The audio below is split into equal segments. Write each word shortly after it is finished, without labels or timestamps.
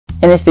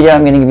In this video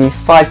I'm going to give you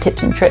 5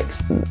 tips and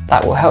tricks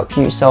that will help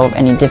you solve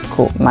any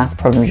difficult math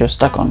problems you're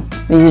stuck on.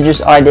 These are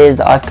just ideas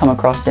that I've come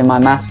across in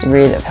my maths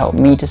degree that have helped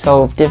me to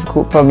solve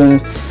difficult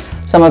problems.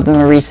 Some of them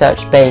are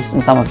research based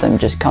and some of them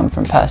just come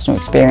from personal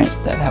experience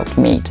that have helped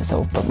me to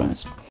solve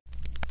problems.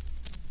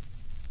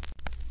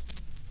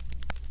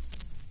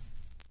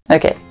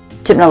 Okay,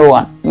 tip number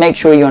 1, make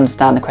sure you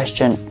understand the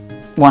question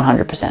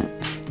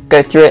 100%.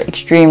 Go through it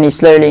extremely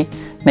slowly.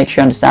 Make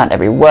sure you understand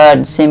every word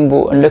and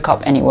symbol and look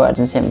up any words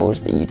and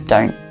symbols that you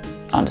don't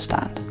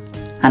understand.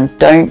 And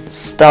don't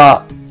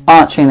start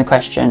answering the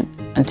question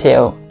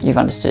until you've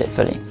understood it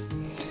fully.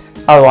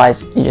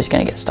 Otherwise, you're just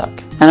going to get stuck.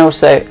 And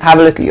also, have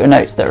a look at your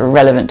notes that are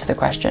relevant to the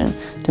question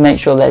to make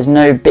sure there's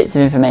no bits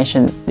of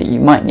information that you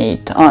might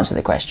need to answer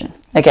the question.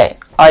 Okay,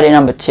 idea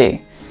number 2.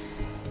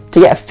 To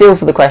get a feel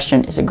for the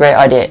question, it's a great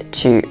idea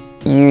to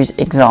use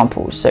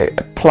examples. So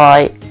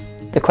apply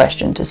the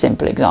question to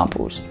simple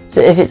examples.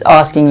 So if it's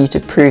asking you to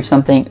prove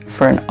something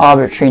for an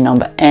arbitrary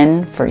number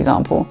n, for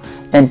example,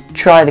 then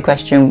try the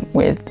question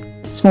with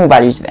small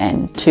values of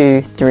n,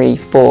 2, 3,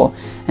 4,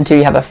 until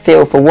you have a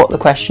feel for what the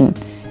question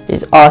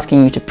is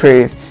asking you to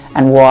prove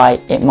and why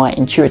it might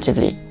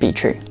intuitively be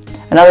true.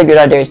 Another good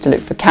idea is to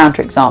look for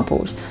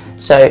counterexamples.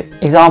 So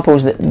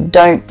examples that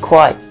don't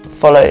quite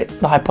follow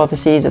the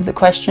hypotheses of the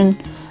question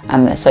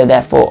and so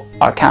therefore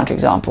are a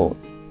counterexample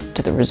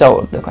to the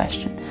result of the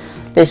question.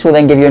 This will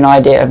then give you an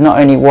idea of not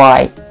only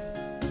why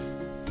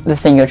the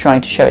thing you're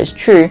trying to show is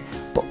true,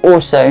 but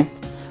also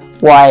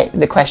why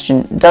the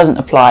question doesn't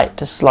apply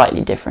to slightly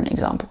different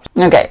examples.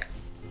 Okay,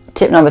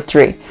 tip number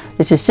 3.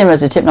 This is similar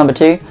to tip number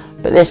 2,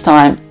 but this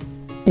time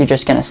you're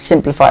just going to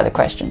simplify the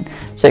question.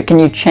 So can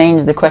you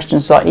change the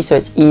question slightly so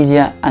it's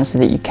easier and so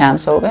that you can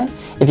solve it?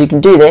 If you can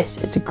do this,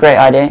 it's a great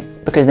idea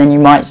because then you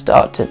might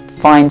start to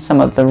find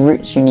some of the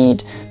routes you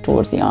need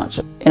towards the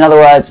answer. In other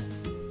words,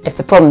 if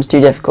the problem's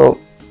too difficult,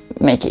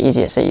 make it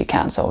easier so you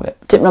can solve it.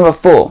 Tip number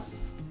 4,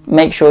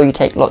 make sure you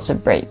take lots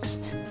of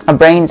breaks. Our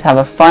brains have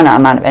a finite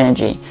amount of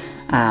energy,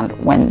 and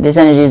when this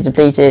energy is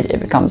depleted, it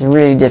becomes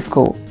really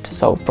difficult to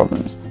solve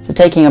problems. So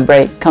taking a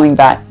break, coming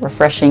back,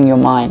 refreshing your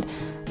mind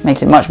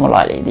makes it much more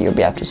likely that you'll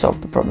be able to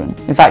solve the problem.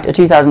 In fact, a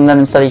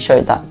 2011 study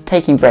showed that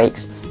taking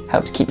breaks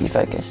helps keep you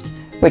focused,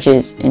 which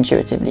is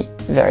intuitively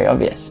very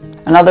obvious.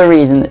 Another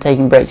reason that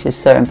taking breaks is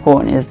so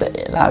important is that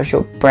it allows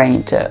your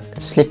brain to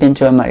slip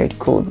into a mode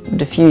called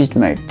diffused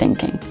mode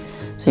thinking.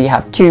 So you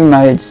have 2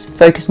 modes: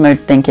 focus mode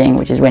thinking,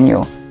 which is when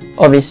you're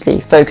obviously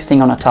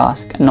focusing on a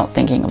task and not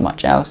thinking of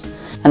much else.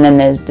 And then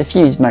there's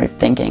diffused mode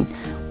thinking,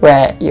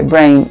 where your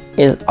brain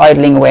is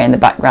idling away in the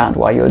background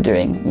while you're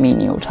doing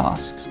menial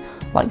tasks,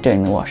 like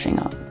doing the washing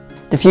up.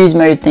 Diffused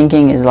mode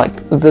thinking is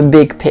like the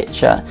big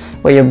picture,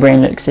 where your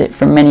brain looks at it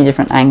from many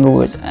different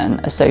angles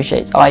and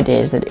associates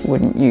ideas that it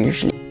wouldn't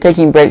usually.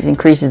 Taking breaks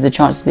increases the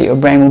chances that your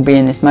brain will be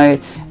in this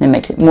mode, and it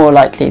makes it more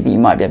likely that you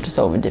might be able to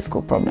solve a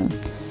difficult problem.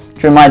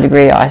 During my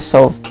degree, I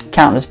solved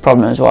countless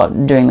problems while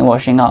doing the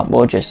washing up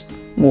or just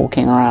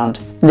walking around.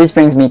 This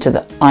brings me to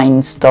the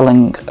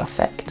Einstellung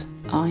effect.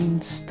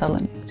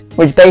 Einstellung.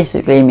 Which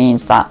basically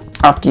means that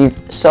after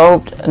you've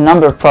solved a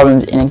number of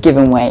problems in a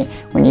given way,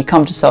 when you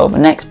come to solve the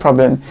next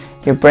problem,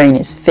 your brain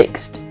is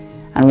fixed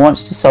and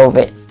wants to solve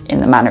it in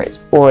the manner it's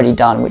already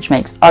done, which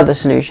makes other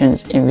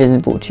solutions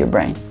invisible to your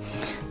brain.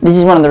 This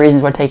is one of the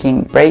reasons why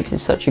taking breaks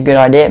is such a good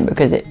idea,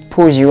 because it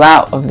pulls you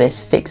out of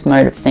this fixed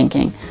mode of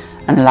thinking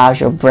and allows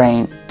your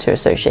brain to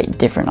associate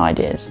different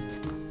ideas.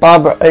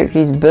 Barbara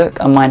Oakley's book,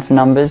 A Mind for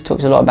Numbers,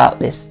 talks a lot about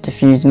this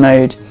diffused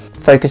mode,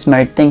 focus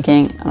mode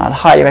thinking, and I'd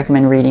highly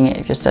recommend reading it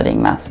if you're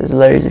studying maths. There's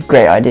loads of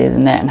great ideas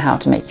in there on how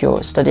to make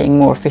your studying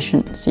more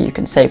efficient so you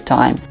can save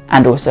time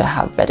and also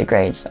have better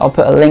grades. I'll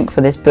put a link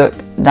for this book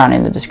down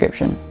in the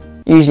description.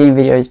 Usually in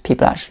videos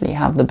people actually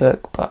have the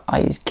book, but I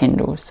use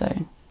Kindle, so.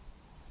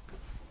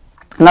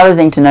 Another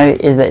thing to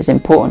note is that it's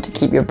important to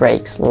keep your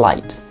breaks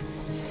light.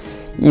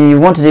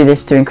 You want to do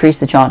this to increase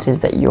the chances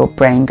that your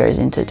brain goes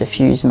into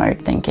diffused mode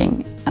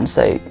thinking, and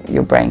so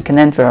your brain can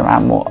then throw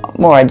around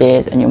more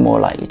ideas and you're more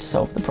likely to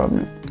solve the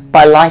problem.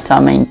 By light I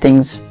mean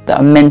things that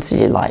are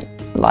mentally light,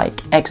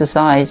 like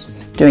exercise,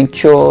 doing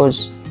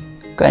chores,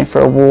 going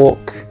for a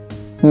walk,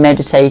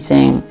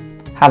 meditating,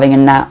 having a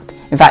nap.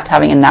 In fact,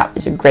 having a nap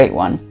is a great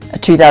one. A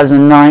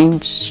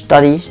 2009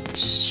 study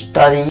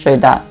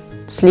showed that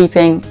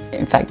sleeping,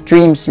 in fact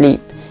dream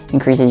sleep,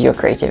 increases your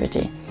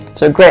creativity.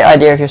 So a great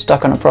idea if you're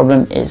stuck on a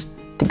problem is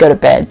to go to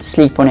bed,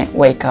 sleep on it,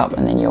 wake up,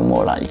 and then you're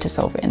more likely to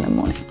solve it in the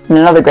morning. And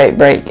another great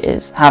break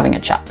is having a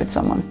chat with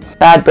someone.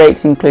 Bad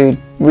breaks include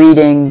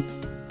reading,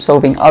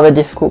 solving other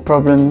difficult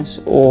problems,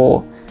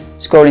 or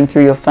scrolling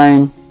through your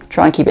phone.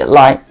 Try and keep it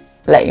light,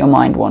 let your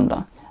mind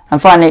wander.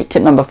 And finally,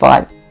 tip number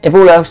 5, if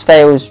all else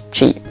fails,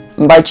 cheat.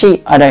 And by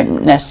cheat, I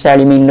don't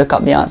necessarily mean look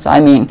up the answer.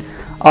 I mean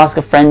ask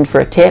a friend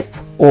for a tip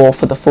or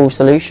for the full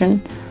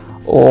solution,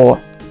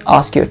 or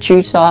ask your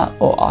tutor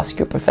or ask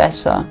your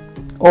professor,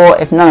 or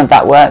if none of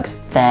that works,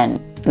 then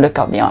look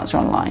up the answer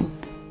online.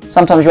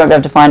 Sometimes you won't be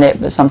able to find it,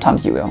 but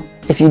sometimes you will.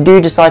 If you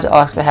do decide to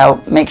ask for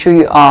help, make sure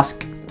you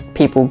ask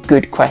people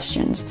good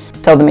questions.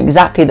 Tell them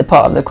exactly the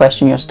part of the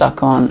question you're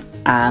stuck on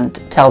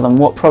and tell them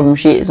what problem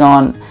sheet is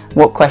on,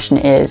 what question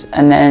it is,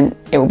 and then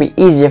it will be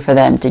easier for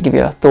them to give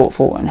you a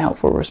thoughtful and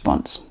helpful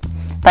response.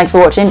 Thanks for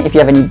watching. If you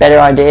have any better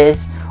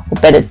ideas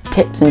or better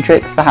tips and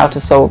tricks for how to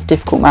solve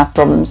difficult math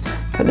problems,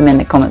 put them in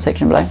the comment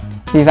section below.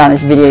 If you found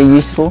this video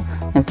useful,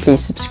 then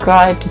please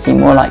subscribe to see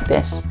more like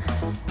this.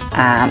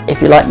 And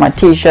if you like my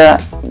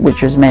t-shirt,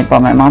 which was made by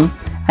my mum,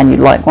 and you'd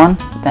like one,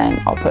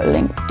 then I'll put a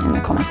link in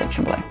the comment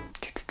section below.